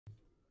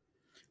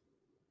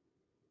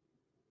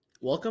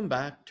Welcome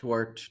back to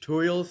our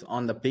tutorials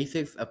on the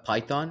basics of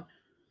Python,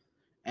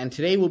 and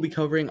today we'll be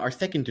covering our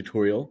second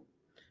tutorial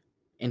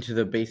into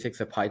the basics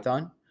of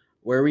Python,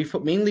 where we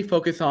mainly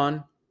focus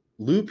on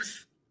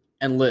loops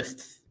and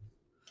lists.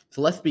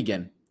 So let's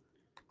begin.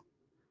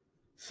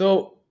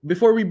 So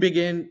before we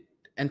begin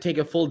and take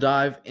a full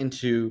dive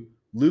into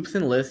loops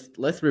and lists,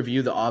 let's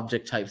review the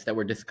object types that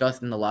were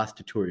discussed in the last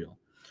tutorial.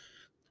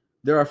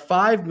 There are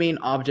 5 main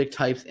object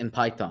types in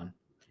Python: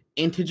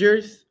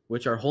 integers,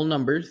 which are whole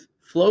numbers;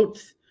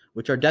 floats,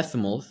 which are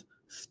decimals;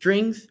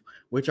 strings,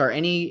 which are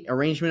any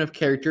arrangement of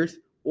characters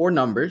or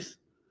numbers;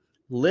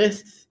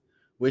 lists,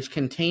 which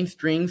contain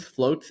strings,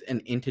 floats,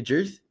 and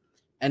integers;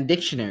 and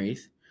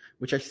dictionaries,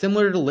 which are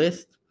similar to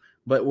lists,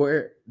 but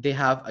where they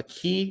have a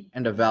key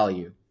and a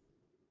value.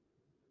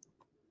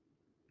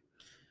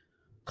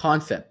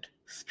 Concept: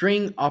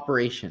 string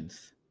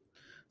operations.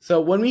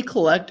 So when we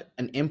collect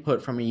an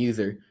input from a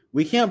user,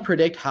 we can't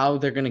predict how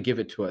they're going to give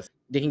it to us.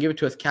 They can give it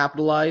to us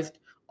capitalized,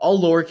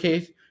 all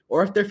lowercase,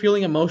 or if they're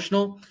feeling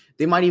emotional,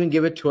 they might even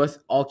give it to us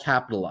all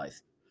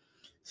capitalized.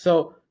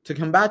 So to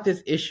combat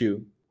this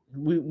issue,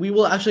 we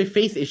will actually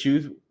face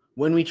issues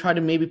when we try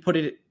to maybe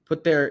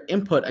put their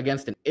input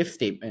against an if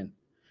statement,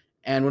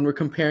 and when we're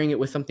comparing it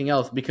with something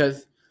else,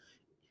 because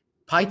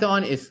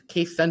Python is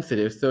case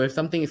sensitive. So if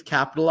something is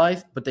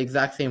capitalized but the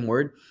exact same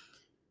word,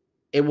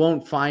 it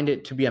won't find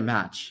it to be a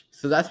match.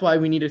 So that's why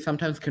we need to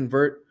sometimes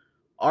convert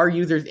our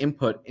user's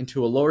input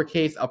into a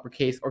lowercase,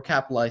 uppercase, or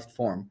capitalized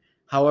form,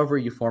 however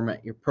you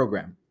format your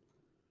program.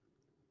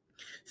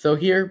 So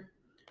here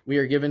we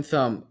are given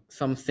some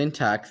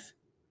syntax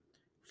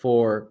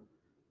for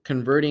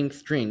converting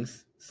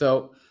strings.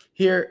 So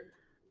here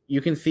you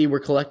can see we're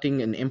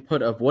collecting an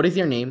input of what is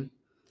your name,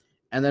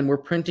 and then we're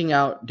printing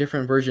out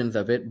different versions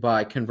of it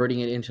by converting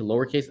it into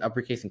lowercase,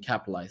 uppercase, and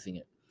capitalizing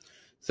it.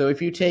 So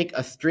if you take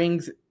a string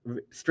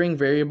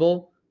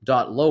variable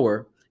dot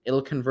lower,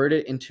 it'll convert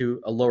it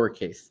into a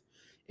lowercase.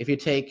 If you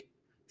take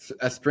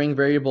a string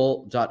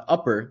variable dot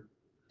upper,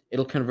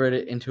 it'll convert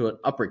it into an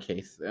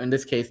uppercase. In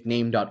this case,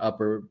 name dot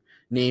upper,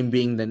 name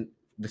being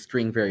the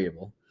string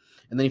variable.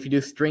 And then if you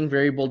do string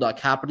variable dot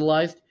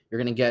capitalized, you're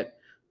going to get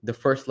the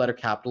first letter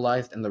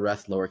capitalized and the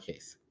rest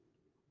lowercase.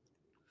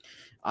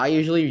 I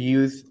usually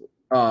use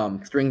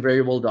string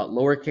variable dot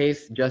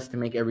lowercase just to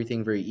make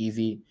everything very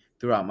easy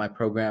throughout my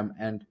program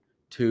and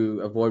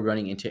to avoid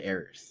running into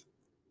errors.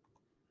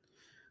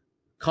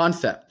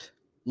 Concept: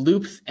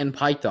 loops in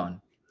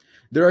Python.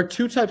 There are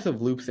 2 types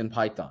of loops in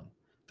Python.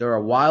 There are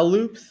while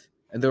loops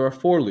and there are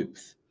for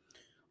loops.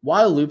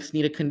 While loops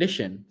need a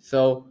condition.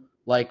 So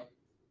like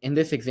in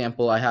this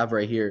example I have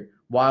right here,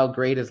 while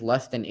grade is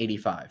less than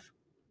 85.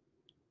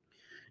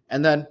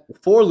 And then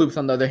for loops,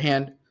 on the other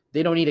hand,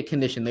 they don't need a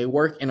condition. They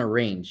work in a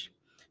range.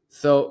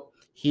 So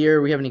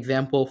here we have an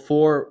example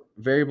for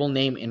variable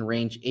name in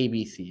range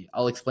ABC.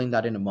 I'll explain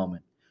that in a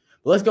moment.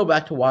 But let's go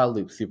back to while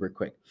loop super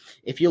quick.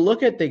 If you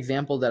look at the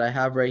example that I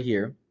have right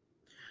here,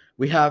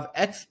 we have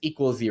x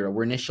equals 0.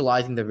 We're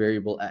initializing the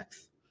variable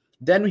x.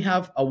 Then we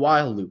have a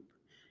while loop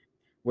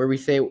where we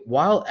say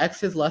while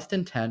x is less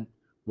than 10,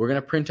 we're going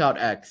to print out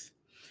x.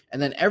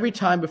 And then every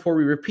time before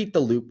we repeat the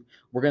loop,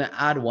 we're going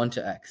to add 1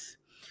 to x.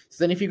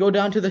 So then if you go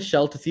down to the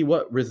shell to see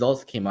what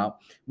results came out,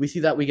 we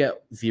see that we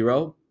get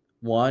 0,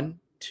 1,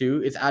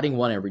 2. It's adding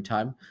 1 every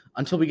time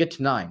until we get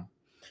to 9.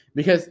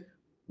 Because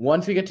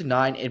once we get to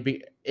 9,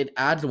 it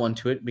adds 1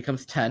 to it,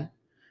 becomes 10.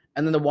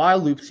 And then the while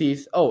loop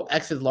sees, oh,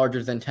 x is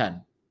larger than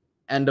 10.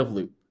 End of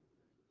loop.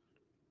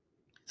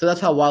 So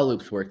that's how while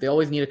loops work. They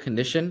always need a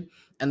condition,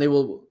 and they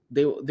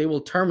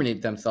will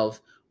terminate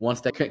themselves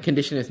once that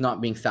condition is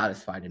not being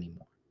satisfied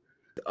anymore.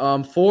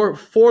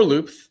 For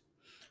loops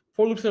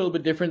are a little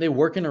bit different. They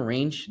work in a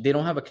range. They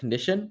don't have a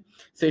condition.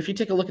 So if you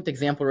take a look at the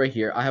example right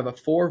here, I have a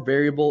for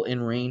variable in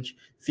range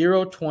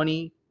 0,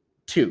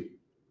 22.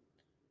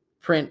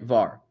 Print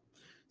var.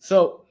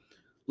 So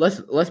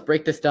let's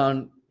break this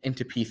down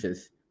into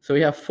pieces. So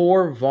we have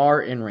for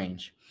var in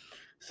range.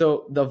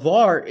 So the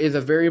var is a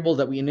variable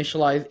that we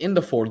initialize in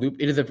the for loop.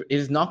 It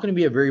is not going to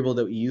be a variable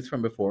that we used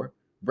from before.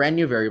 Brand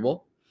new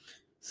variable.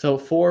 So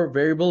for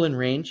variable in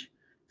range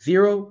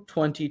 0,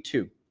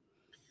 22.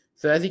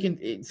 So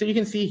you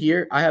can see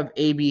here, I have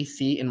A, B,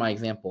 C in my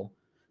example.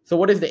 So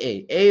what is the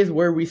A? A is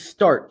where we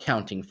start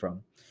counting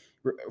from.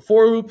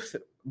 For loops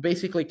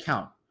basically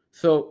count.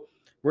 So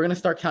we're going to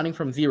start counting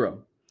from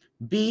 0.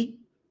 B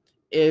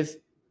is,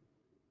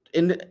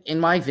 in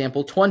my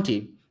example,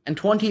 20. And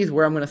 20 is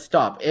where I'm going to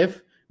stop.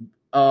 If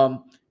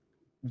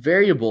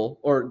variable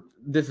or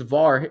this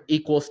var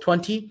equals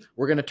 20,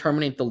 we're going to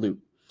terminate the loop.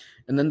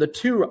 And then the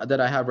 2 that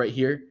I have right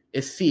here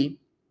is C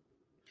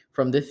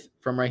from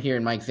right here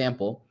in my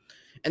example.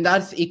 And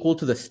that's equal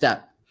to the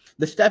step.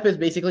 The step is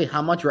basically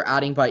how much we're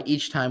adding by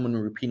each time when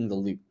we're repeating the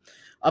loop.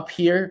 Up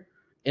here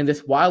in this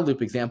while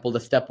loop example, the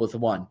step was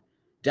 1.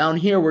 Down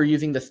here, we're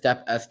using the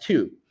step as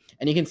 2.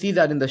 And you can see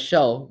that in the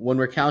shell when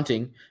we're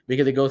counting,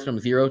 because it goes from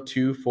 0,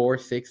 2, 4,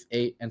 6,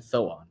 8, and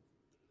so on.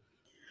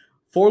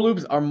 For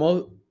loops are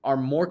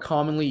more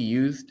commonly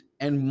used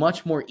and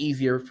much more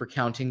easier for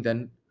counting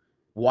than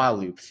while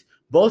loops.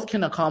 Both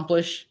can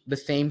accomplish the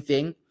same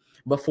thing,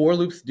 but for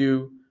loops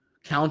do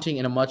counting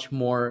in a much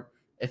more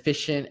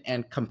efficient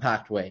and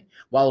compact way,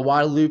 while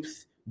while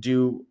loops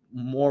do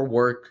more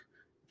work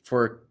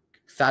for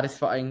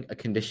satisfying a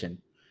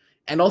condition.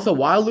 And also,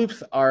 while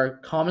loops are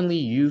commonly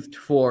used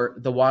for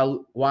the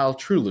while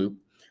true loop,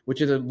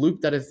 which is a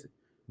loop that is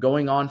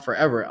going on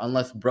forever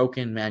unless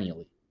broken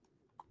manually.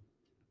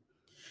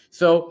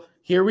 So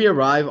here we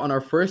arrive on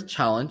our first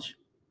challenge.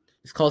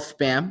 It's called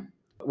spam.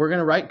 We're going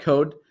to write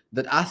code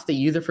that asks the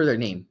user for their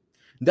name.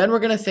 Then we're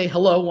going to say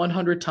hello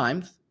 100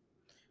 times.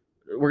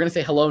 We're going to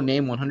say hello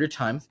name 100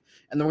 times.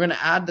 And then we're going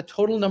to add the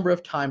total number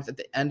of times at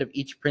the end of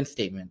each print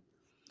statement.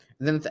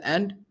 And then at the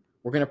end,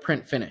 we're going to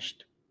print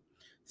finished.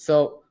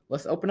 So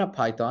let's open up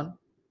Python.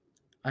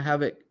 I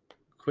have it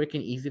quick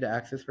and easy to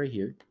access right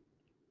here.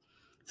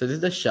 So this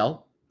is the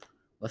shell.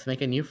 Let's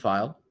make a new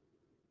file.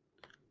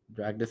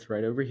 Drag this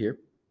right over here.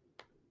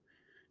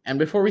 And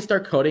before we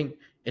start coding,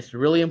 it's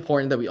really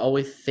important that we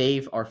always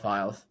save our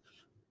files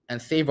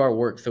and save our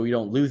work so we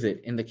don't lose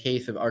it in the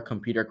case of our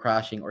computer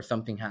crashing or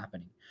something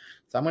happening.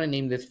 So I'm going to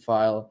name this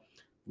file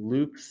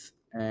loops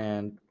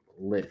and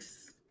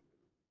lists.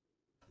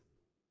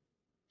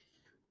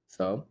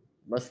 So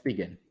let's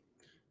begin.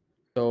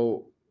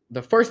 So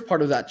the first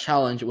part of that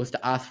challenge was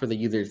to ask for the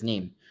user's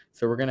name.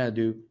 So we're going to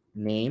do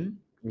name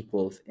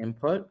equals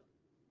input.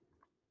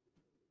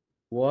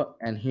 What,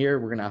 and here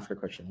we're going to ask a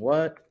question.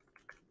 What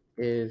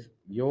is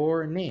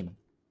your name?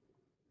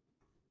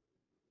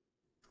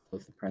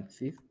 Close the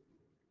parentheses.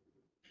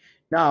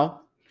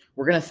 Now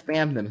we're going to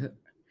spam them.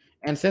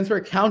 And since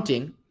we're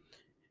counting,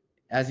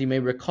 as you may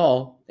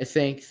recall, it's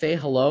saying say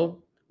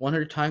hello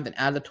 100 times and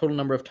add the total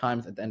number of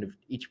times at the end of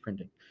each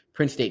print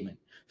statement.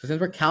 So since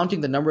we're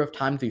counting the number of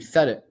times we've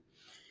said it,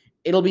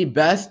 it'll be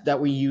best that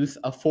we use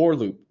a for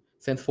loop,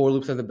 since for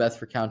loops are the best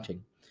for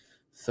counting.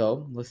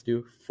 So let's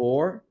do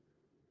for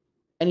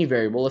any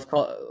variable. Let's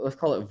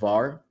call it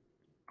var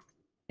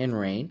in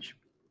range.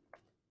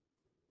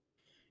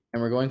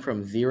 And we're going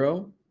from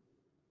 0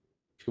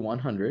 to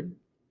 100.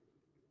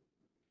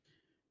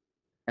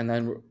 And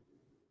then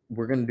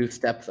we're going to do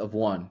steps of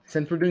 1.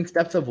 Since we're doing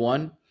steps of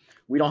 1,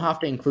 we don't have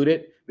to include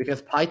it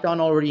because Python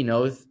already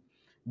knows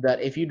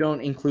that if you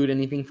don't include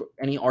anything for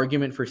any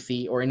argument for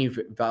C or any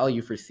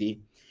value for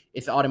C,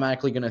 it's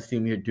automatically going to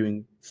assume you're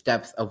doing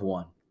steps of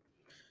 1.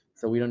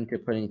 So we don't need to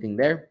put anything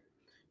there.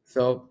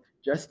 So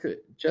just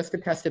to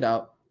test it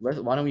out,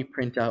 why don't we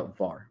print out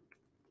var?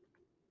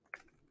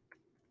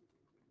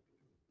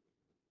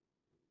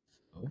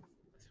 So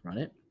let's run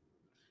it.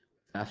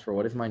 Ask for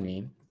what is my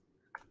name.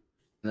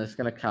 And it's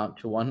going to count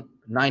to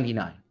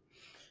 199.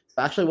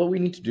 So actually what we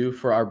need to do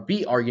for our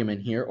B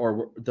argument here,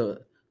 or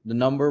the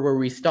number where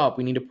we stop,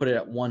 we need to put it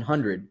at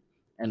 100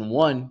 and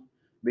 1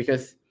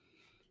 because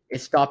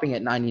it's stopping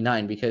at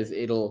 99 because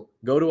it'll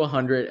go to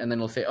 100 and then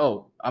it'll say,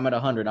 oh, I'm at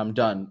 100, I'm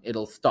done.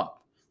 It'll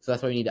stop. So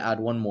that's why we need to add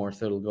one more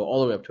so it'll go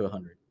all the way up to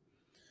 100.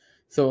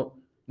 So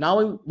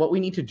now what we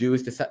need to do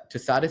is to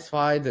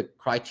satisfy the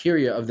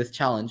criteria of this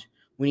challenge,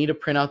 we need to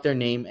print out their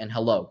name and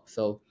hello.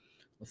 So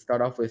let's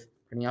start off with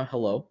printing out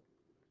hello.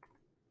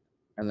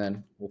 And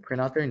then we'll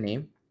print out their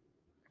name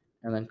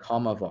and then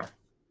comma var.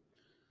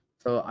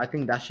 So I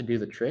think that should do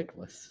the trick.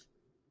 Let's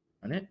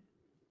run it.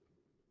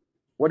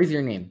 What is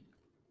your name?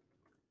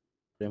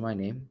 Put in my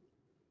name.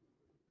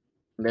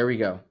 And there we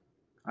go.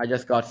 I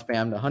just got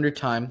spammed 100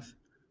 times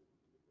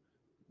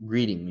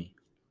greeting me.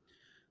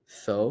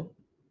 So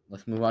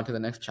let's move on to the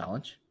next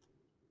challenge.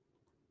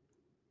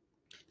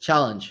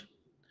 Challenge,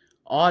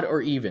 odd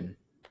or even.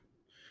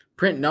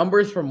 Print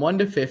numbers from 1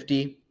 to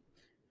 50.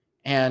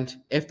 And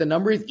if the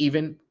number is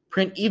even,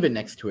 print even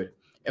next to it.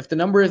 If the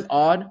number is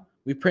odd,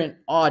 we print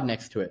odd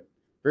next to it.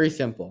 Very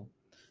simple.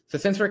 So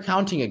since we're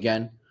counting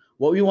again,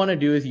 what we want to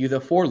do is use a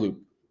for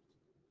loop.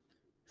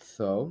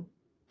 So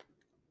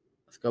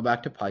let's go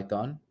back to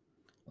Python.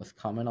 Let's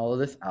comment all of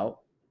this out.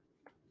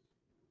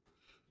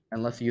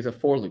 And let's use a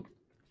for loop.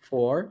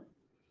 For,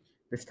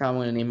 this time I'm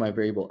going to name my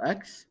variable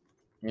x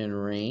in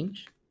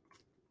range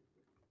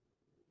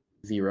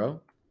 0,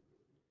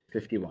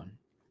 51.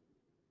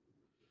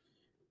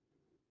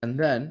 And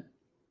then,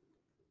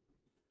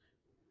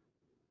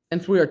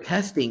 since we are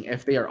testing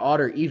if they are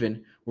odd or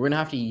even, we're going to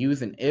have to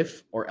use an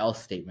if or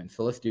else statement.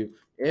 So let's do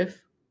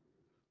if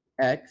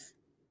x,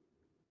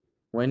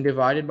 when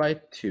divided by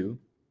 2,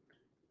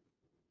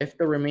 if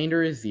the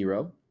remainder is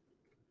 0,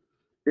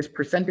 this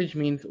percentage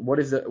means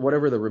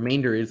whatever the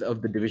remainder is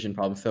of the division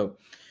problem. So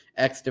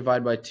x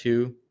divided by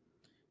 2,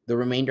 the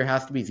remainder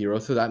has to be 0,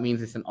 so that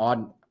means it's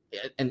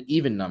an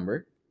even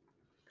number.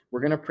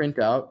 We're going to print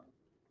out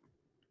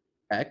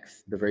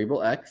x, the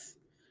variable x,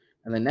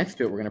 and then next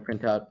to it we're going to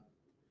print out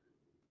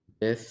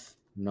this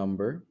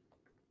number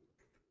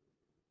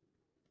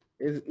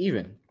is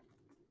even.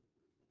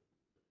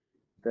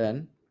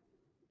 Then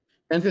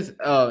since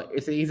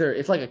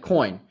it's like a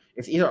coin,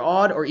 it's either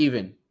odd or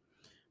even.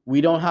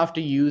 We don't have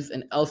to use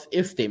an else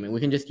if statement. We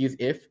can just use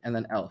if and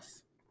then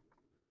else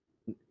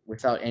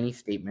without any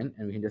statement,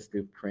 and we can just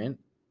do print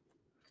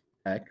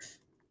x.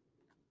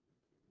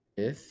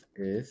 This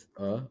is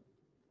a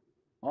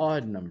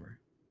odd number.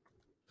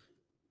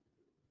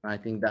 I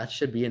think that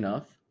should be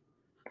enough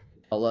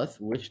to tell us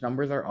which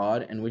numbers are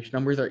odd and which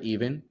numbers are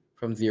even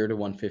from 0 to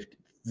 150,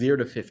 0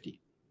 to 50.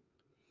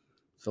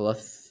 So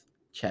let's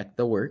check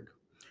the work.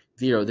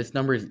 0, this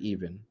number is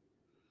even.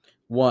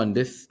 1,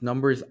 this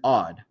number is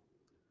odd.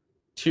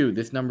 2,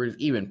 this number is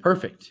even.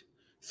 Perfect.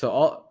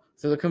 So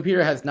the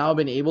computer has now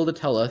been able to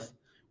tell us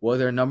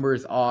whether a number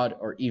is odd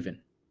or even.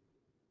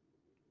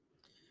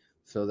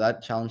 So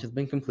that challenge has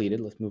been completed.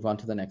 Let's move on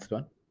to the next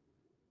one.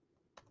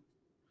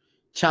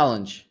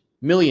 Challenge,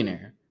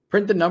 Millionaire.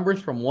 Print the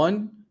numbers from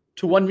 1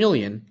 to 1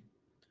 million,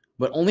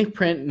 but only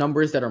print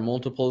numbers that are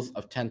multiples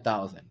of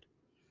 10,000.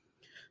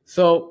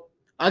 So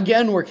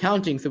again, we're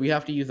counting, so we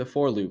have to use a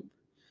for loop.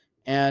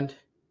 And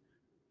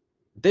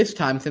this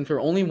time, since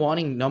we're only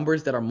wanting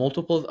numbers that are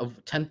multiples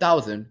of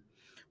 10,000,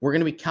 we're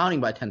going to be counting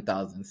by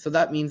 10,000. So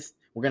that means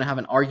we're going to have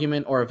an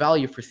argument or a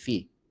value for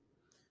C.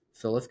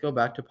 So let's go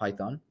back to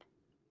Python.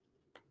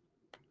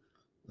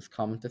 Let's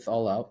comment this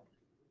all out.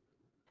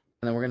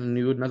 And then we're going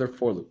to do another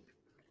for loop.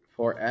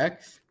 For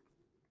x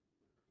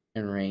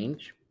in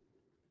range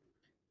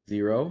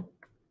 0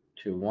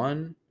 to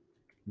 1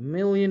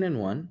 million and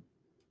 1,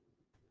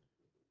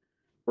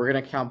 we're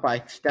going to count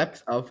by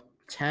steps of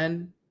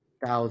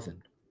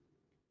 10,000.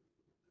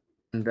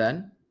 And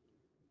then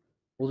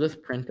we'll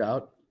just print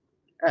out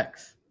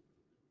x.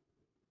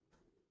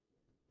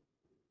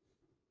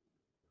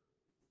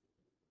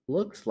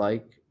 Looks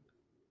like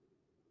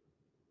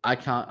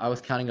I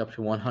was counting up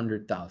to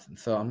 100,000.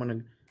 So I'm going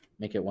to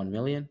make it 1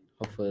 million.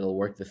 Hopefully it'll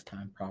work this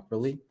time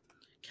properly.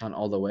 Count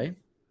all the way.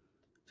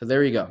 So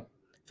there you go.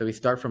 So we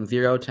start from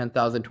 0,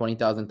 10,000,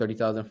 20,000,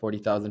 30,000,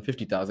 40,000,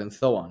 50,000,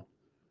 so on.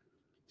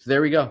 So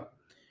there we go.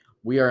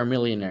 We are a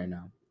millionaire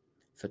now.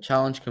 So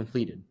challenge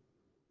completed.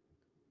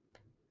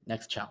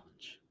 Next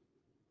challenge.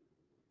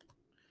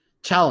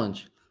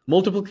 Challenge,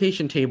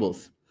 multiplication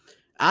tables.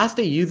 Ask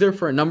the user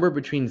for a number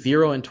between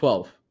 0 and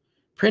 12.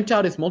 Print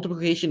out its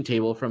multiplication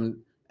table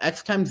from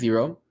x times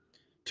 0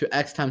 to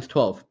x times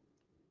 12.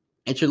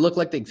 It should look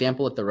like the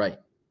example at the right.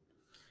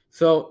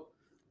 So,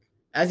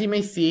 as you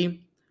may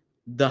see,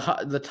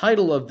 the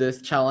title of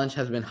this challenge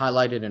has been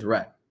highlighted in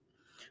red,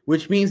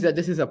 which means that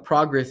this is a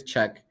progress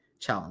check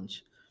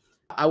challenge.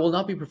 I will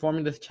not be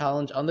performing this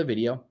challenge on the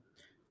video,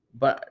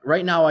 but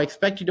right now I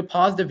expect you to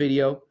pause the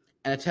video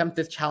and attempt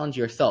this challenge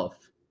yourself.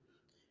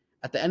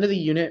 At the end of the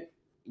unit,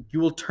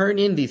 you will turn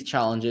in these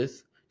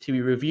challenges to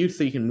be reviewed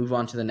so you can move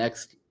on to the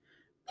next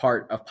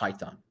part of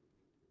Python.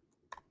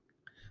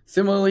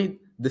 Similarly,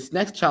 this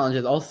next challenge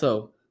is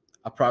also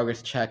a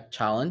progress check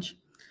challenge,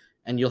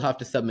 and you'll have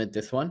to submit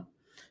this one.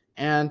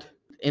 And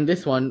in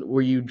this one,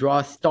 where you draw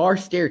a star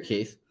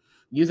staircase,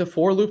 use a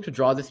for loop to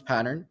draw this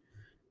pattern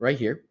right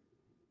here.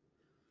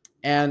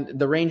 And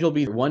the range will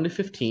be 1 to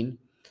 15.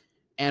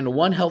 And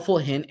one helpful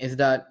hint is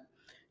that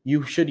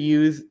you should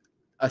use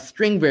a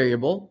string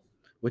variable,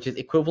 which is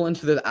equivalent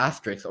to the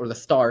asterisk or the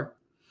star,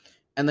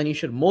 and then you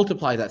should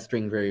multiply that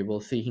string variable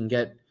so you can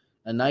get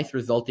a nice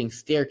resulting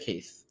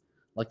staircase,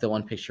 like the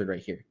one pictured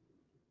right here.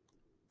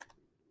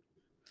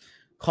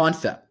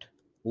 Concept.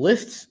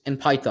 Lists in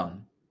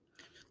Python.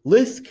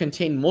 Lists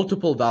contain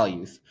multiple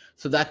values,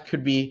 so that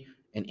could be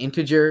an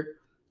integer,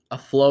 a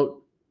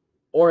float,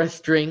 or a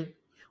string,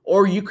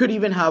 or you could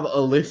even have a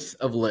list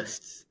of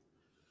lists.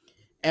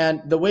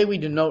 And the way we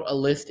denote a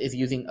list is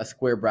using a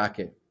square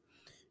bracket.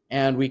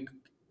 And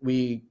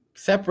we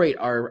separate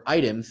our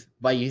items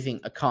by using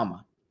a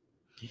comma.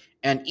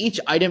 And each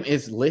item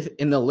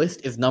in the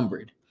list is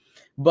numbered.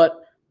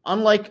 But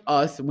unlike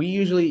us, we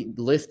usually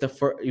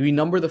we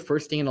number the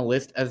first thing in a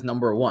list as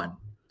number 1.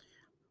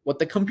 What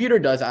the computer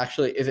does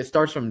actually is it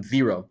starts from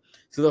 0.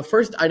 So the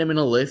first item in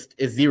a list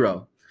is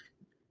 0.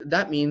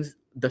 That means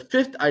the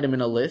fifth item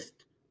in a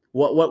list,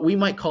 what we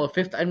might call a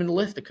fifth item in the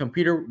list, the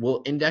computer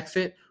will index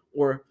it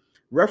or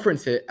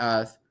reference it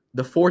as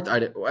the fourth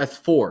item, as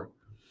 4.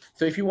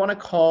 So if you want to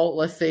call,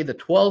 let's say, the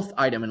 12th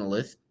item in a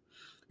list,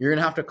 you're going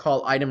to have to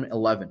call item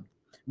 11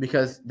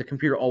 because the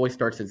computer always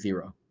starts at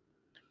 0.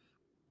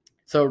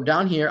 So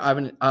down here, I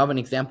have an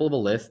example of a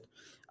list.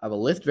 I have a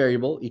list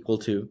variable equal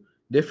to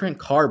different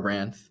car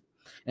brands.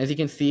 And as you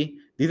can see,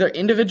 these are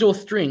individual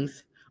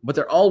strings, but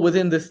they're all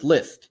within this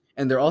list,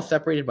 and they're all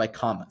separated by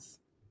commas.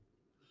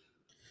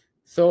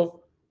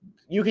 So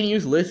you can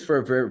use lists for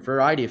a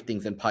variety of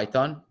things in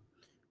Python.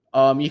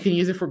 You can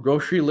use it for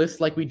grocery lists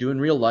like we do in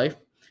real life.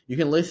 You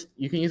can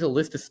use a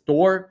list to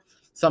store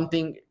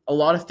something, a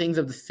lot of things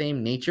of the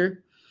same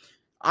nature.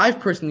 I've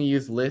personally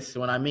used lists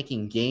when I'm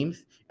making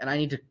games and I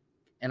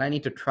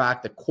need to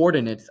track the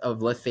coordinates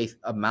of, let's say,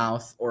 a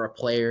mouse or a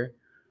player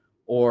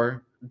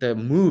or the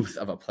moves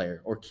of a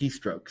player or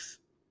keystrokes.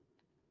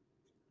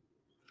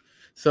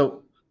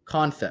 So,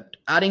 concept,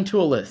 adding to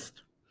a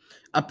list.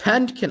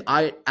 Append can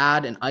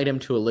add an item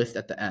to a list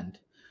at the end.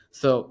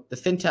 So the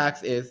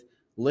syntax is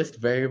list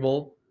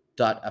variable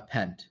dot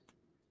append.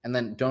 And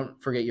then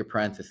don't forget your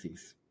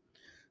parentheses.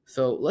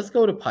 So let's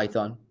go to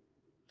Python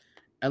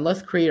and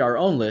let's create our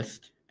own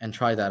list and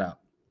try that out.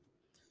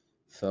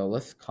 So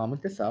let's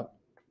comment this out.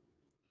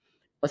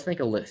 Let's make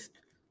a list.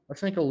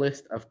 let's make a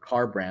list of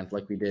car brands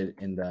like we did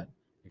in that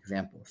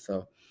example.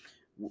 So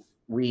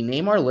we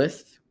name our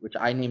list, which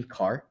I named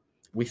car.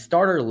 We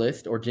start our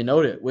list or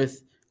denote it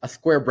with a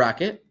square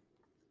bracket,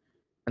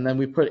 and then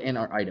we put in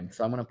our item.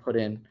 So I'm going to put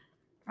in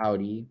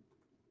Audi,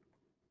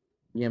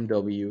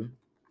 BMW,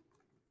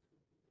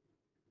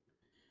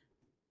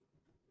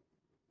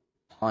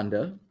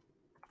 Honda,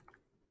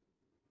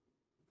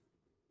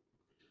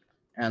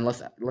 and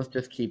let's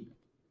just keep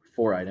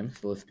 4 items.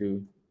 So let's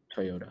do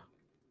Toyota.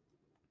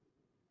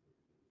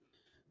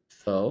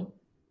 So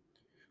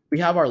we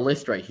have our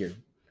list right here,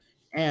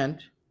 and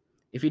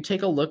if you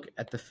take a look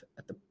at the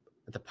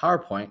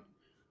PowerPoint,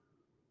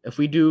 if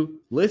we do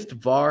list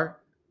var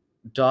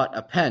dot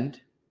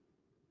append,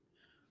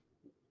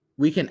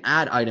 we can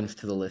add items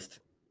to the list.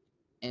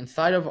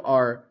 Inside of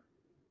our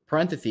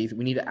parentheses,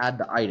 we need to add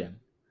the item.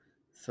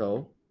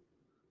 So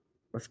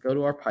let's go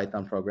to our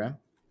Python program.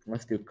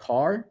 Let's do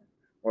car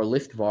or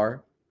list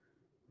var,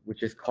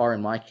 which is car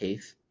in my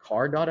case,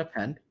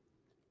 car.append.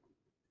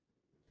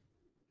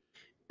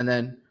 And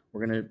then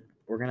we're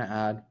gonna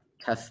add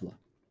Tesla.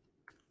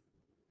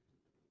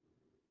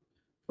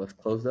 Let's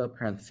close the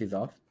parentheses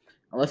off.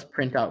 And let's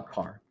print out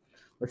car.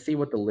 Let's see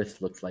what the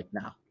list looks like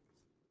now.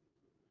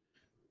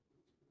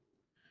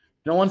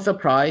 No one's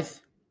surprised.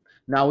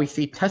 Now we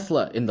see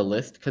Tesla in the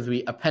list because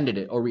we appended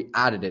it or we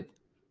added it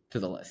to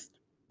the list.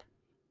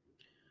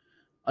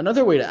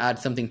 Another way to add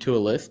something to a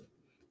list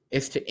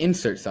is to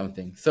insert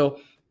something. So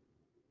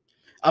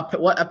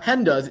what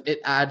append does,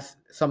 it adds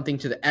something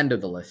to the end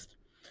of the list.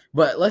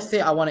 But let's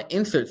say I want to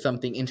insert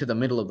something into the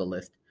middle of the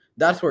list.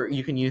 That's where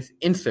you can use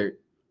insert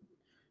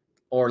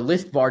or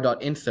list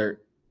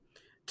var.insert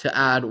to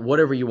add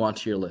whatever you want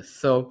to your list.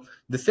 So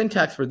the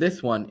syntax for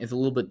this one is a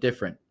little bit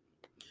different.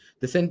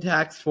 The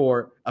syntax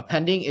for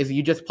appending is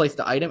you just place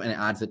the item and it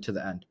adds it to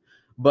the end.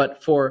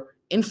 But for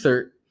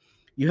insert,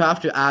 you have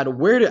to add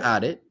where to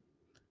add it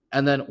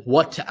and then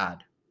what to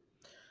add.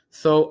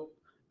 So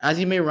as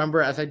you may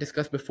remember, as I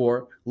discussed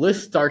before,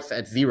 list starts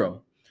at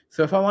 0.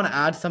 So if I want to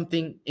add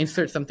something,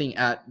 insert something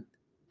at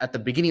the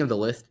beginning of the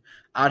list,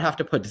 I'd have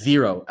to put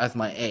 0 as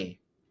my A.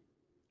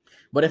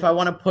 But if I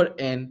want to put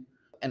in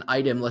an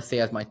item, let's say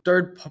as my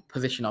third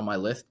position on my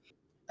list,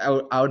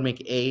 I would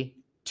make A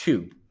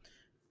 2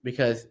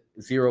 because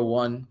 0,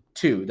 1,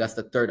 2, that's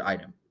the third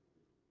item.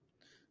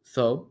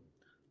 So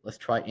let's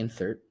try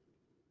insert.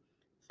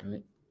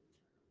 So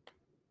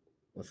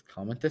let's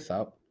comment this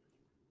out.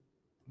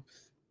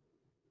 Oops.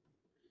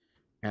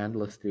 And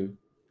let's do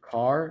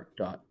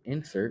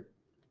car.insert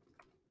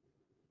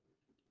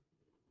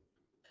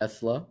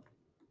Tesla.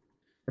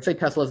 Let's say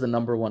Tesla is the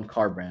 #1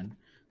 car brand.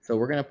 So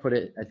we're going to put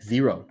it at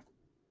 0.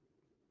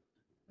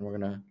 And we're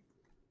going to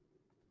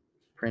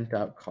print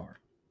out car.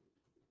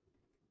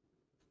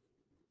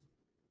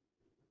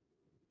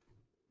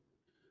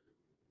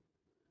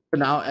 So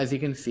now, as you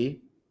can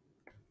see,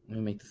 let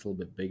me make this a little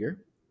bit bigger.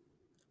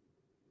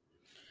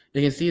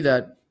 You can see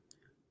that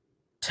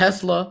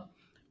Tesla,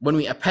 when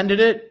we appended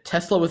it,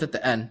 Tesla was at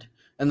the end.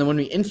 And then when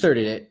we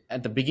inserted it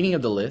at the beginning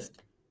of the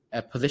list,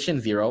 at position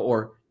 0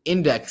 or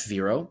index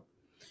 0,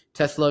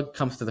 Tesla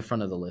comes to the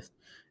front of the list.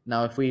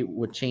 Now, if we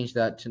would change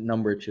that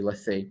number to,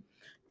 let's say,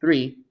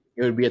 3,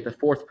 it would be at the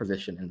 4th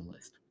position in the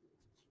list.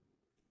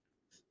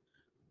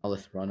 Now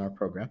let's run our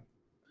program.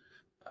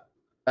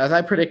 As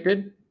I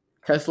predicted,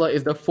 Tesla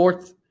is the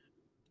 4th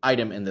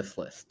item in this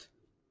list.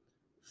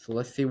 So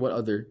let's see what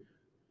other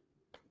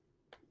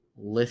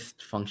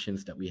list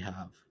functions that we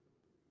have.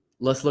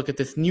 Let's look at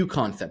this new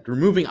concept,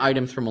 removing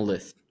items from a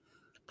list.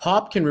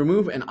 Pop can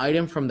remove an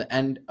item from the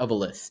end of a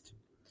list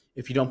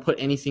if you don't put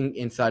anything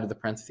inside of the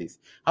parentheses.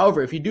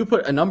 However, if you do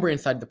put a number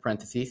inside the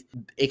parentheses,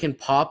 it can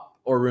pop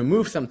or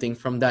remove something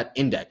from that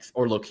index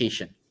or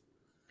location.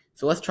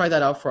 So let's try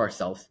that out for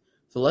ourselves.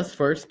 So let's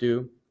first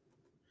do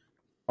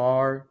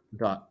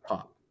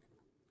car.pop.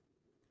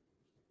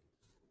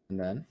 And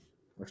then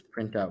let's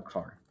print out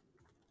car.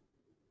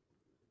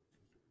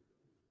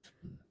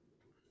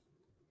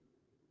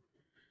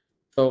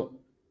 So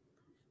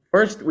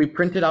first we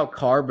printed out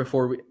car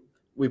before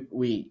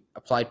we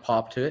applied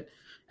pop to it.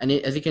 And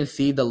as you can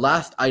see, the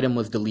last item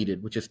was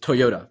deleted, which is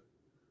Toyota.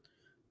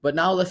 But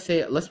now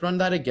let's run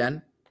that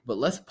again, but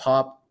let's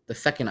pop the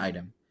second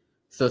item.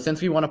 So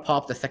since we want to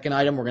pop the second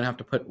item, we're going to have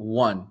to put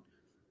 1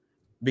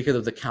 because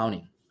of the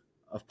counting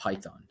of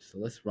Python. So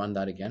let's run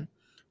that again.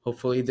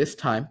 Hopefully this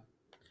time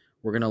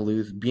we're going to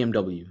lose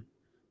BMW.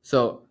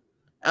 So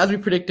as we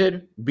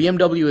predicted,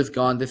 BMW is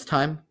gone this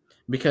time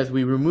because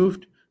we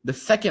removed the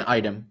second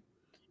item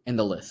in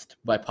the list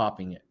by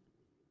popping it.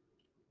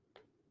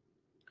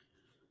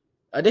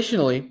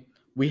 Additionally,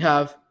 we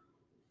have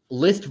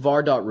list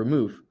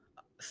var.remove,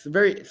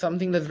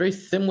 something that's very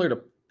similar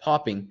to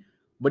popping,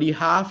 but you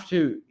have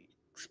to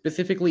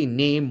specifically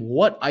name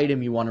what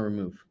item you want to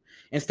remove.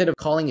 Instead of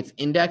calling its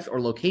index or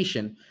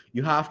location,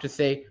 you have to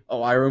say,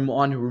 oh, I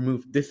want to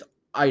remove this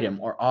item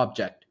or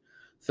object.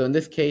 So in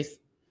this case,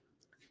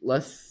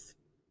 let's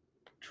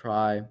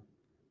try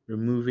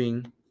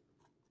removing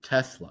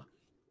Tesla.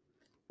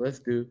 Let's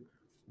do,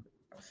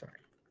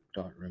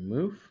 dot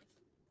remove.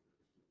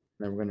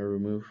 Then we're going to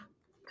remove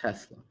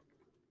Tesla.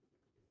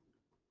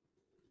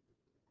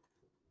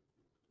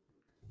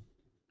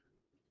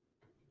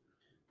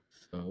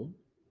 So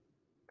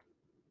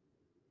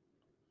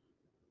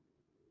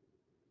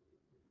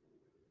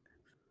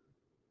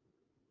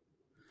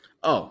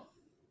oh,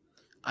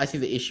 I see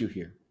the issue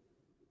here.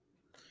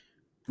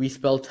 We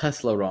spelled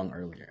Tesla wrong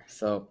earlier.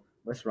 So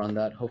let's run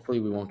that. Hopefully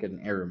we won't get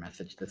an error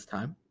message this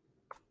time.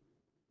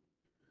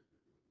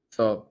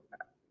 So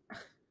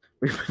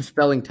we've been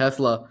spelling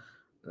Tesla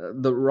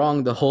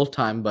wrong the whole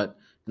time, but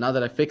now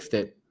that I fixed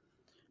it,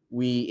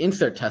 we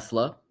insert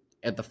Tesla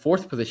at the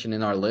 4th position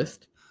in our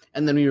list,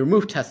 and then we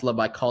remove Tesla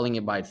by calling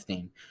it by its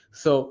name.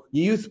 So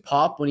you use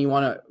pop when you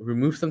want to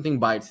remove something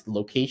by its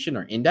location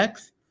or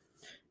index,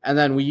 and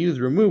then we use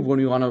remove when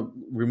we want to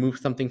remove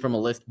something from a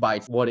list by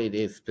what it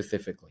is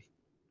specifically.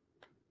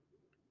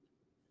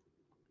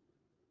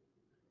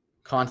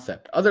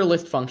 Concept. Other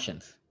list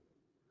functions.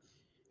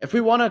 If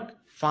we want to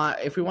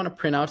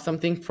print out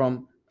something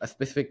from a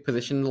specific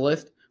position in the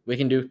list, we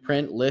can do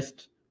print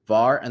list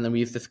var, and then we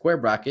use the square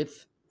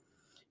brackets,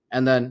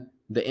 and then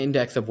the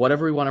index of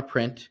whatever we want to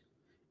print,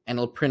 and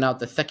it'll print out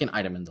the second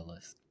item in the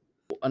list.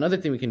 Another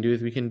thing we can do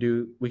is we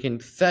can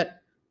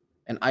set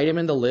an item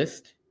in the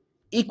list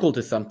equal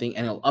to something,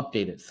 and it'll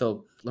update it.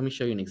 So let me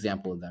show you an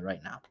example of that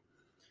right now.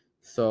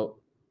 So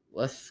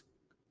let's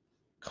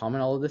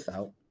comment all of this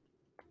out,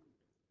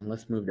 and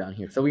let's move down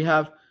here. So we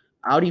have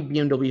Audi,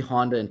 BMW,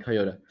 Honda, and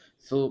Toyota.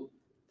 So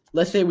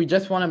let's say we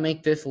just want to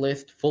make this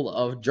list full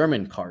of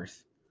German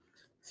cars.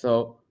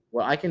 So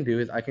what I can do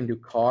is I can do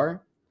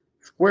car,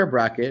 square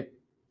bracket,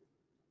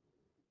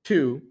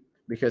 2,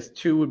 because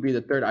 2 would be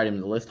the third item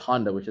in the list,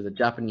 Honda, which is a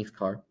Japanese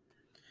car.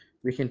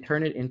 We can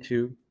turn it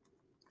into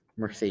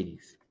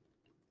Mercedes.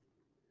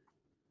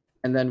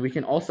 And then we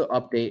can also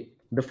update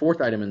the 4th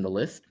item in the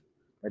list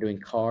by doing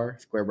car,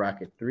 square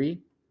bracket, 3.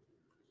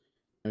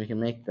 And we can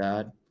make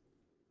that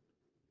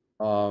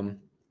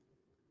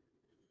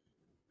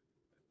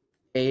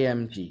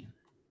AMG,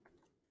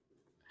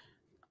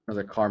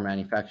 another car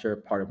manufacturer,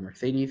 part of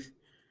Mercedes.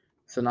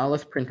 So now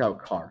let's print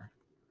out car.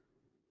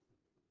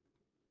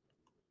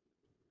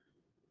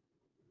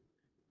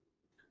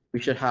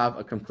 We should have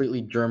a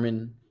completely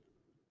German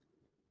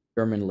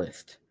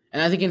list.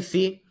 And as you can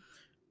see,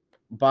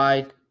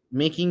 by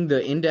making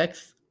the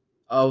index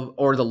of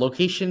or the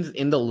locations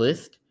in the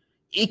list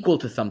equal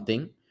to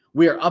something,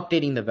 we are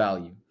updating the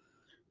value.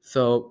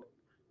 So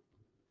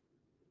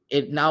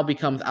it now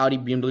becomes Audi,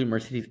 BMW,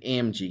 Mercedes,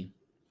 AMG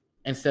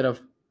instead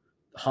of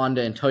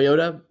Honda and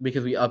Toyota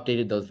because we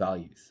updated those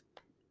values.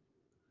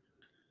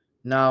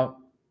 Now,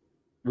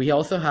 we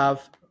also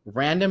have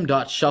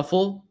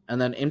random.shuffle and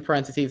then in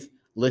parentheses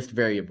list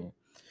variable.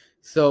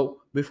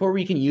 So before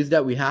we can use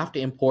that, we have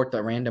to import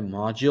the random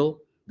module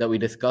that we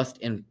discussed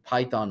in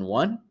Python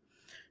 1.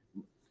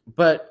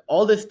 But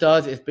all this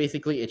does is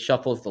basically it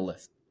shuffles the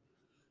list.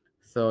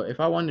 So if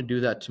I want to do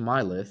that to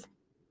my list,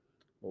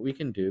 what we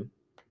can do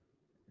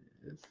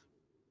is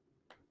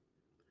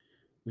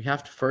we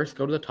have to first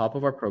go to the top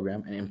of our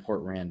program and import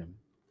random.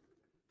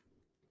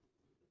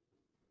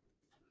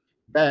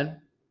 Then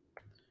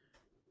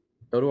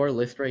go to our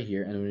list right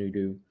here, and we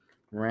do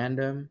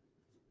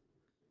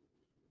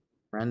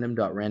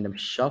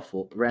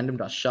random.shuffle,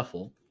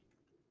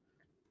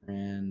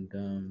 and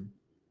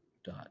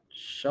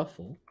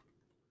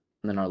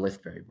then our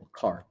list variable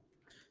car.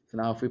 So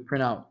now if we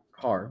print out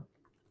car,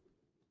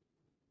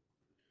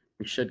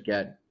 we should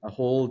get a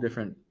whole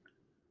different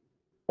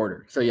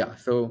order. So yeah,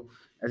 so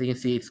as you can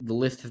see, the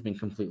list has been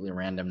completely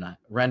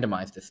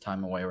randomized this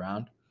time away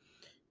around.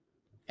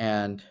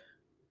 And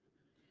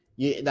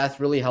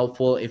that's really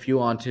helpful if you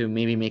want to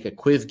maybe make a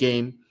quiz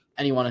game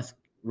and you want to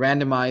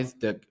randomize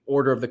the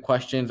order of the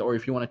questions, or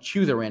if you want to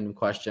choose a random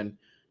question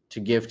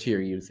to give to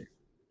your user.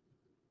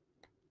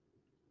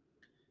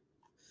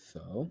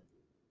 So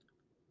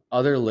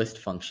other list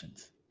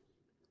functions.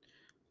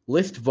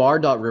 List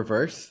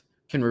var.reverse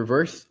can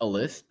reverse a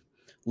list.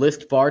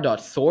 List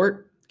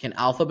var.sort can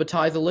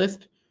alphabetize a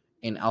list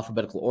in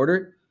alphabetical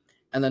order.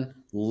 And then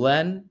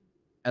len,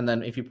 and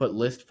then if you put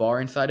list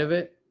var inside of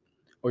it,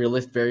 or your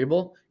list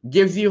variable,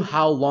 gives you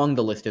how long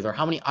the list is or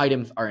how many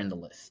items are in the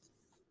list.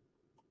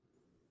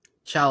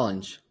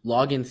 Challenge,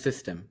 login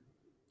system.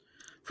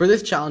 For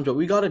this challenge, what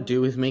we got to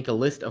do is make a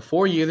list of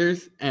 4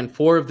 users and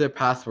 4 of their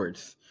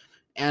passwords.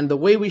 And the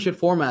way we should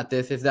format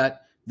this is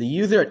that the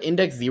user at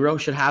index 0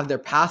 should have their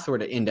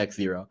password at index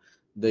 0.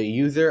 The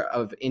user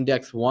of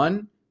index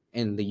 1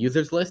 in the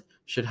users list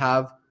should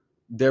have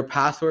their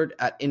password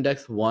at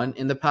index 1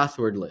 in the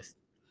password list.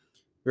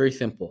 Very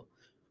simple.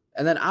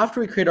 And then after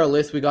we create our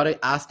list, we got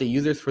to ask the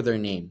users for their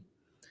name.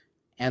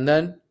 And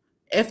then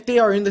if they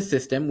are in the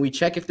system, we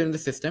check if they're in the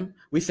system.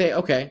 We say,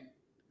 okay,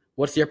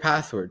 what's your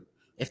password?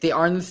 If they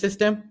are in the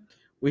system,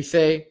 we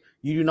say,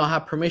 you do not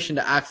have permission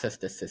to access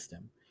this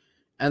system.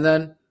 And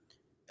then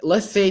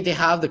let's say they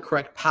have the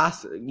correct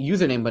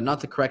username, but not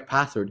the correct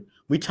password.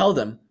 We tell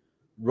them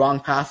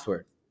wrong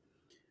password.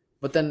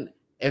 But then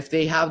if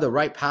they have the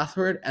right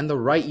password and the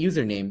right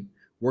username,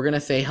 we're going to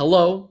say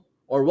hello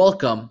or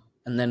welcome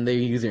and then their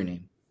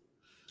username.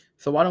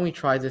 So why don't we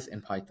try this in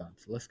Python?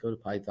 So let's go to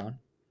Python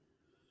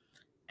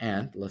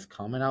and let's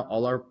comment out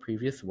all our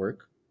previous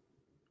work.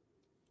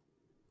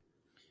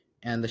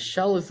 And the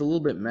shell is a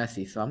little bit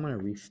messy, so I'm going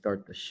to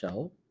restart the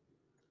shell.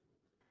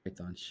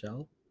 Python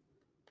shell.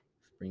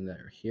 Let's bring that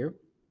here.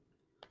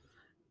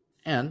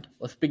 And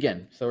let's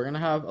begin. So we're going to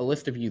have a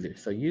list of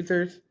users. So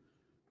users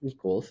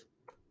equals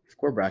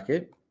square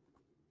bracket,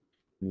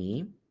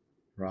 me,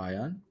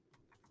 Ryan.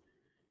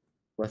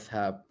 Let's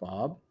have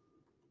Bob.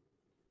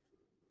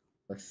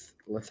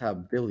 Let's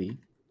have Billy.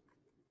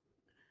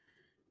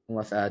 And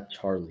let's add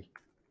Charlie.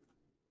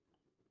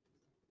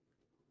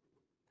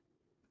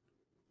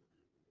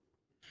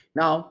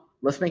 Now,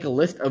 let's make a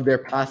list of their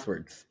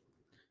passwords.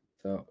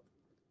 So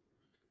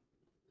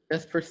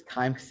just for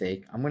time's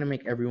sake, I'm going to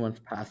make everyone's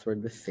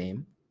password the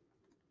same.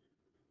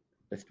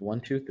 Just 1,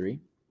 2, 3.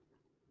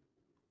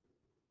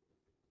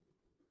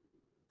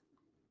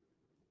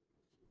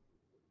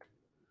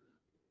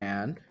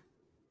 And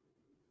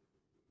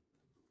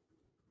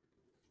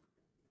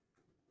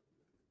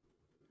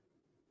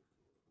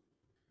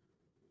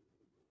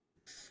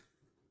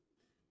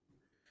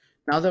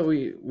now that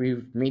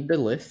we've made the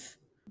list,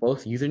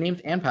 both usernames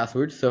and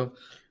passwords, so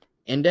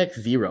index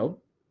 0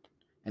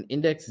 and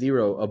index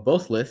 0 of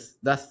both lists,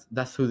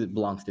 that's who it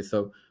belongs to.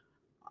 So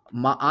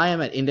I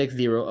am at index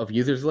 0 of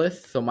users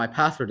list, so my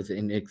password is at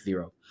index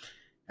 0.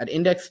 At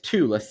index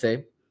 2, let's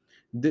say,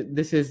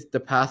 this is the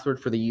password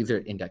for the user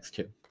at index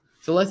 2.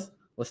 So let's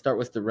start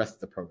with the rest of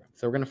the program.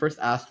 So we're going to first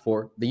ask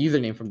for the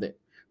username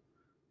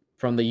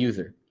from the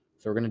user.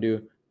 So we're going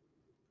to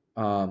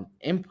do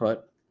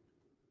input,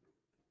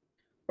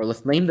 or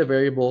let's name the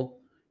variable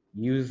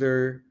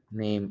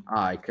username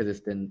I, because it's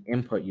the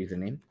input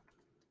username,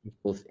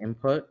 equals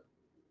input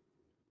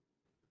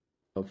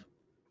of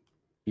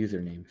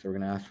username. So we're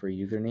going to ask for a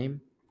username.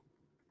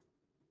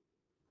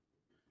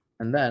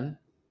 And then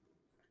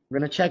we're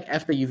going to check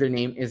if the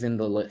username is in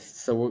the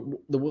list. So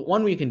the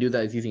one we can do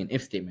that is using an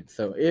if statement.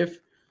 So if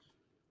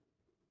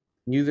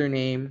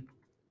username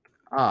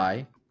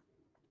I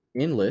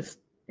in list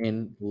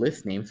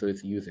name, so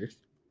it's users,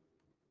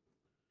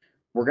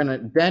 we're going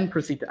to then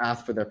proceed to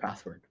ask for their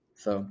password.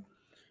 So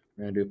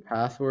we're going to do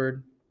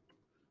password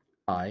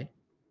I,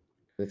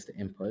 that's the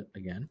input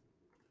again,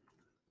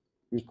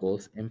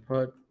 equals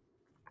input,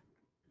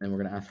 and we're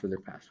going to ask for their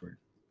password.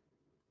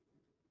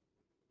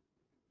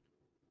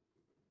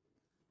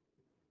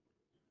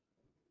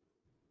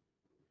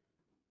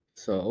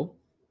 So,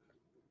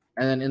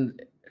 and then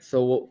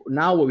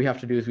now what we have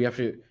to do is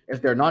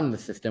if they're not in the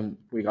system,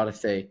 we got to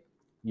say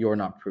you're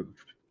not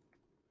approved.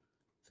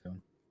 So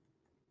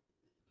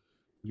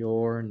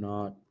you're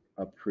not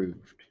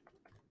approved.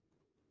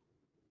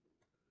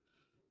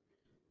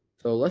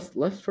 So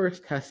let's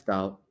first test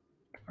out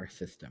our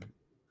system.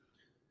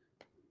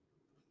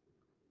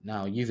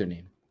 Now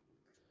username,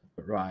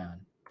 put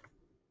Ryan.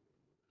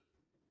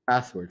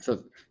 Password.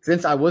 So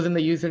since I was in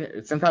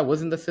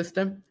the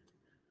system,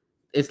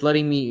 it's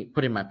letting me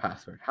put in my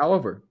password.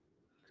 However,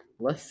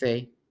 let's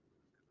say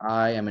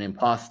I am an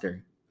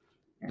imposter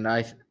and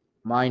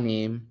my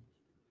name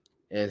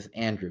is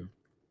Andrew.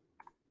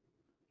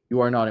 You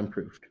are not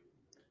improved.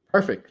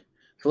 Perfect.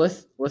 So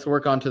let's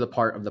work on to the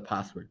part of the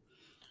password.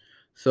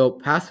 So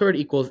password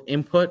equals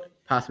input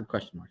password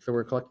question mark. So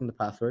we're collecting the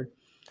password.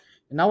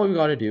 And now what we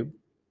got to do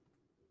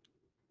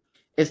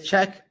is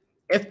check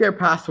if their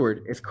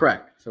password is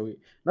correct. So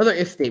another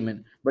if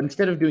statement, but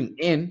instead of doing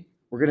in,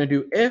 we're going to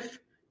do if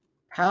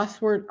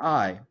password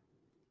I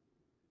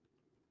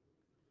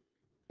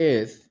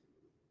is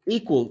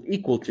equal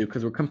to,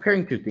 because we're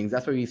comparing two things.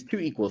 That's why we use two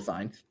equal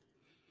signs.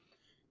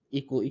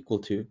 Equal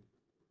to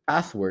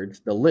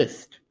passwords, the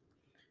list,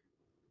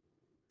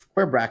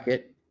 square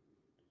bracket.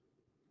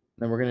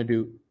 Then we're going to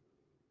do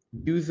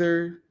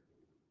user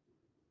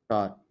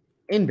dot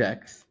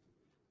index,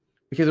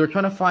 because we're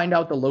trying to find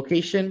out the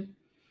location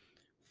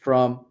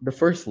from the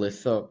first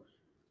list. So,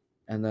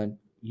 and then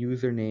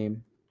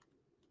username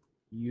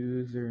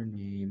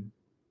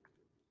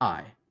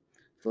I.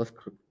 So let's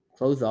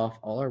close off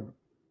all our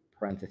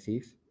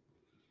parentheses,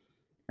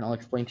 and I'll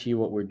explain to you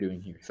what we're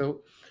doing here.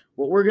 So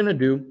what we're going to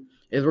do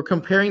is we're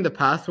comparing the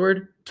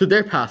password to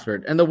their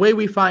password. And the way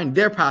we find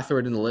their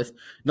password in the list,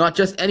 not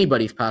just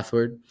anybody's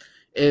password,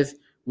 is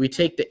we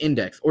take the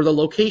index or the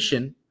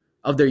location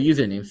of their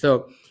username.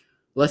 So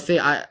let's say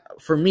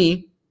for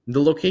me,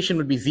 the location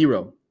would be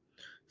 0.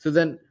 So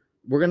then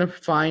we're going to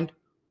find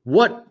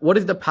what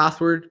is the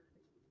password,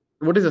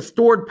 what is a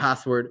stored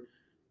password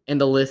in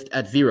the list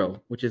at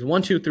 0, which is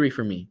 1, 2, 3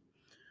 for me.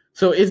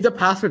 So is the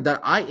password that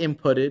I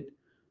inputted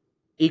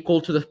equal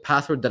to the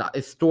password that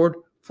is stored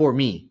for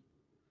me?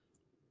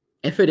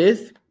 If it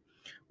is,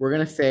 we're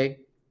going to say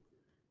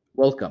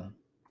welcome,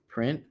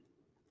 print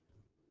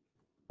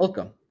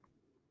welcome.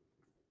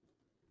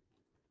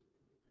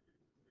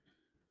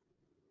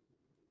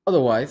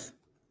 Otherwise,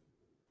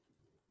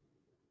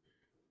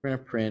 we're going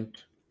to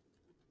print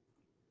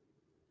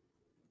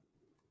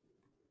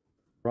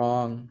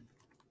wrong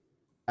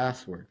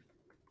password.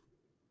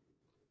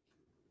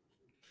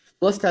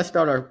 Let's test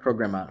out our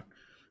program out.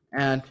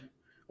 And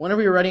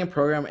whenever you're writing a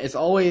program, it's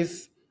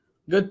always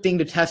a good thing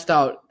to test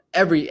out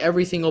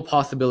every single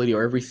possibility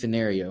or every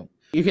scenario.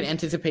 You can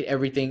anticipate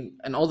everything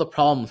and all the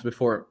problems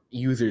before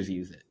users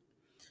use it.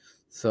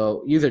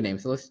 So username.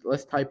 So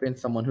let's type in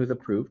someone who's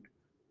approved.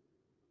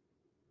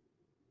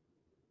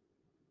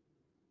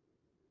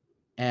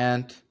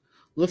 And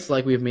looks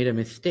like we've made a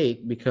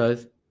mistake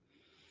because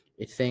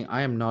it's saying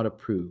I am not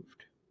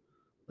approved.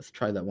 Let's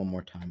try that one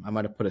more time. I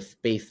might have put a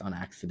space on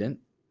accident.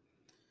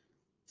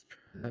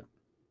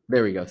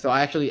 There we go. So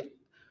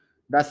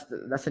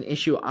that's an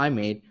issue I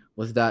made,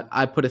 was that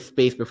I put a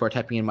space before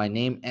typing in my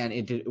name and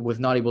it was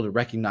not able to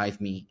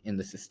recognize me in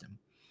the system.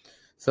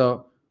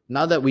 So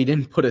now that we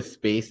didn't put a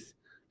space,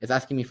 it's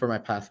asking me for my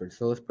password.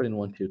 So let's put in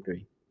 123.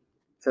 It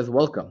says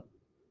welcome.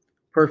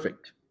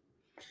 Perfect.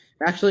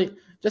 Actually,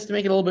 just to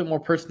make it a little bit more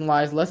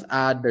personalized, let's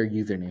add their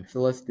username.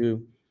 So let's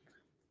do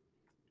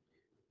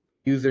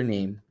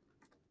username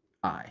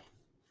I.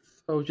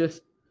 So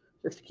just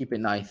to keep it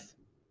nice.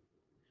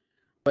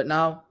 But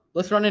now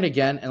let's run it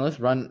again, and let's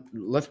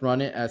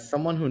run it as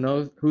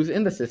someone who's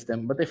in the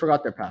system, but they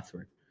forgot their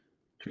password.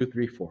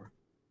 234.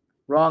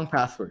 Wrong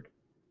password.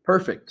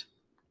 Perfect.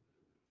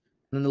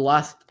 And then the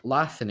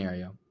last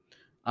scenario.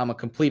 I'm a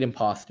complete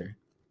imposter.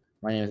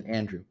 My name is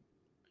Andrew.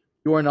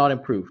 You are not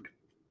improved.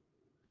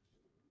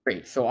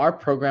 Great. So our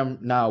program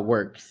now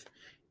works,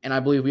 and I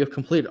believe we have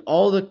completed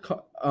all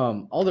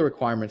the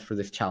requirements for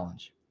this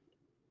challenge.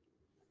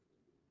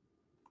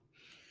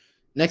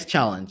 Next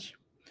challenge.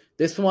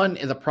 This one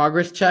is a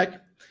progress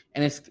check,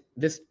 and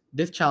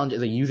this challenge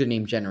is a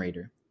username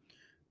generator.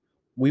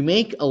 We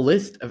make a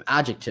list of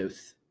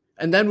adjectives,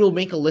 and then we'll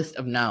make a list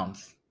of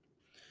nouns.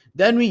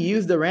 Then we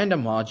use the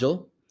random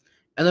module,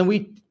 and then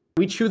we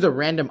choose a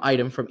random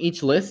item from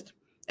each list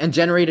and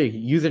generate a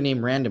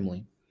username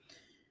randomly.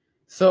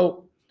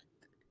 So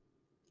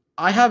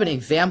I have an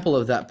example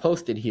of that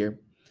posted here.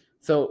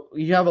 So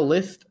you have a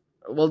list.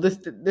 Well, this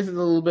is a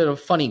little bit of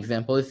a funny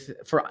example. It's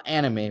for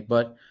anime,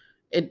 but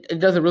it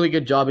does a really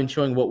good job in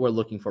showing what we're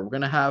looking for. We're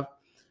going to have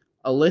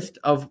a list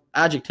of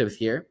adjectives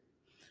here,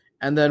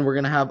 and then we're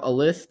going to have a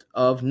list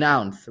of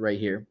nouns right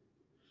here.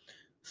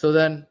 So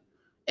then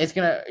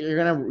you're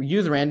going to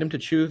use random to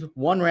choose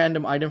one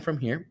random item from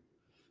here,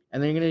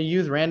 and then you're going to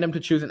use random to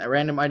choose a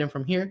random item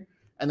from here,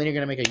 and then you're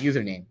going to make a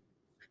username.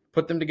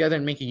 Put them together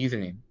and make a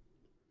username.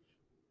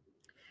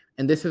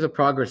 And this is a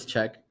progress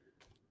check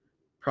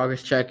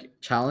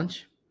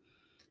challenge,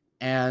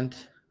 and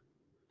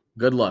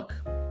good luck.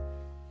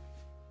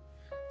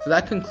 So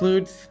that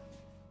concludes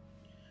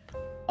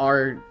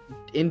our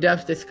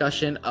in-depth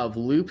discussion of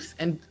loops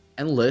and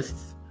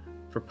lists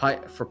for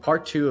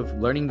part 2 of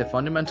learning the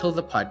fundamentals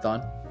of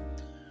Python.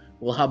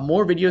 We'll have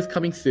more videos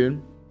coming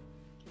soon,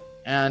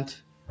 and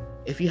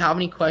if you have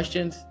any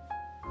questions,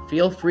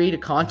 feel free to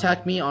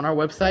contact me on our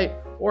website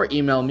or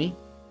email me.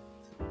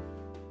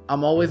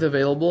 I'm always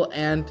available,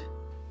 and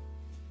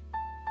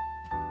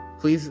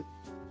please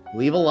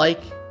leave a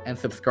like and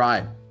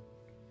subscribe.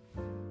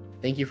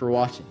 Thank you for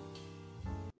watching.